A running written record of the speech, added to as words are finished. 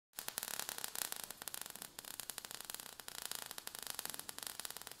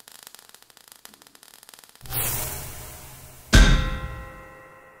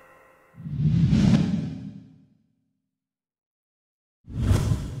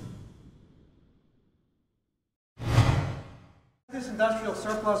This industrial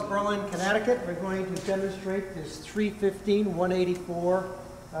surplus, Berlin, Connecticut. We're going to demonstrate this 315-184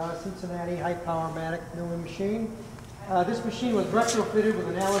 Cincinnati Hypowermatic milling machine. This machine was retrofitted with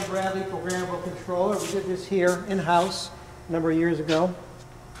an Allen Bradley programmable controller. We did this here in-house a number of years ago.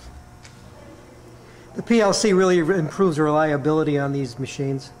 The PLC really improves the reliability on these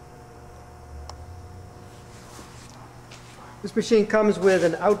machines. This machine comes with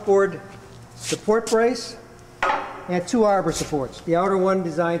an outboard support brace and two arbor supports. The outer one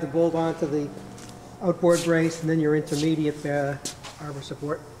designed to bolt onto the outboard brace, and then your intermediate arbor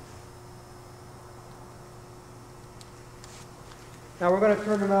support. Now we're going to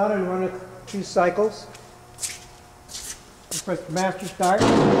turn them on and run it 2 cycles. Press the master start.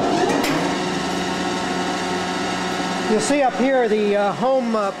 You'll see up here the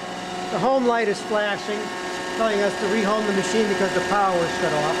home light is flashing, telling us to rehome the machine because the power was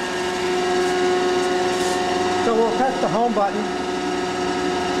shut off. So we'll press the home button.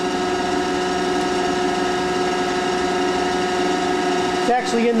 It's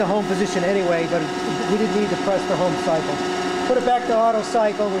actually in the home position anyway, but we didn't need to press the home cycle. Put it back to auto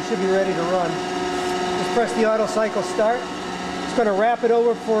cycle, we should be ready to run. Just press the auto cycle start. It's going to wrap it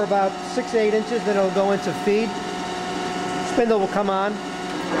over for about 6 to 8 inches, then it'll go into feed. Spindle will come on.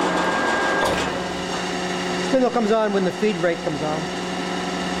 Spindle comes on when the feed rate comes on.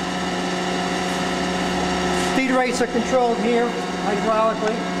 Feed rates are controlled here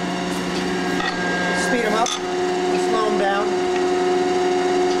hydraulically. Speed them up, slow them down.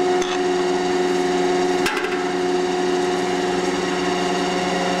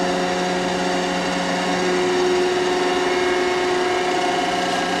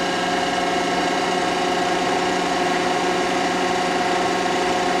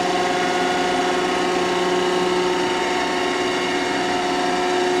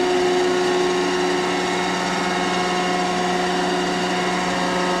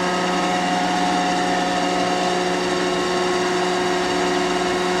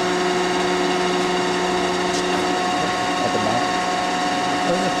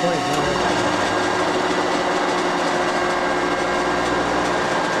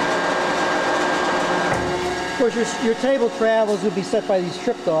 Of course, your table travels will be set by these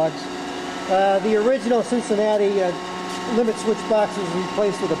trip dogs. The original Cincinnati limit switch box was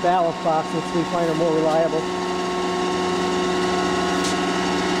replaced with a ballast box, which we find are more reliable.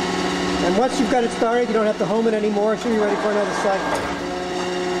 And once you've got it started, you don't have to home it anymore. It should be ready for another cycle.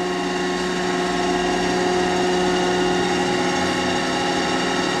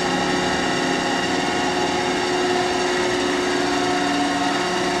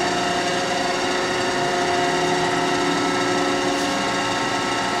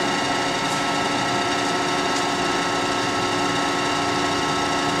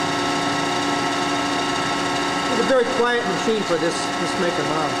 It's a very quiet machine for this make and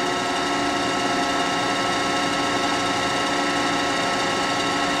model.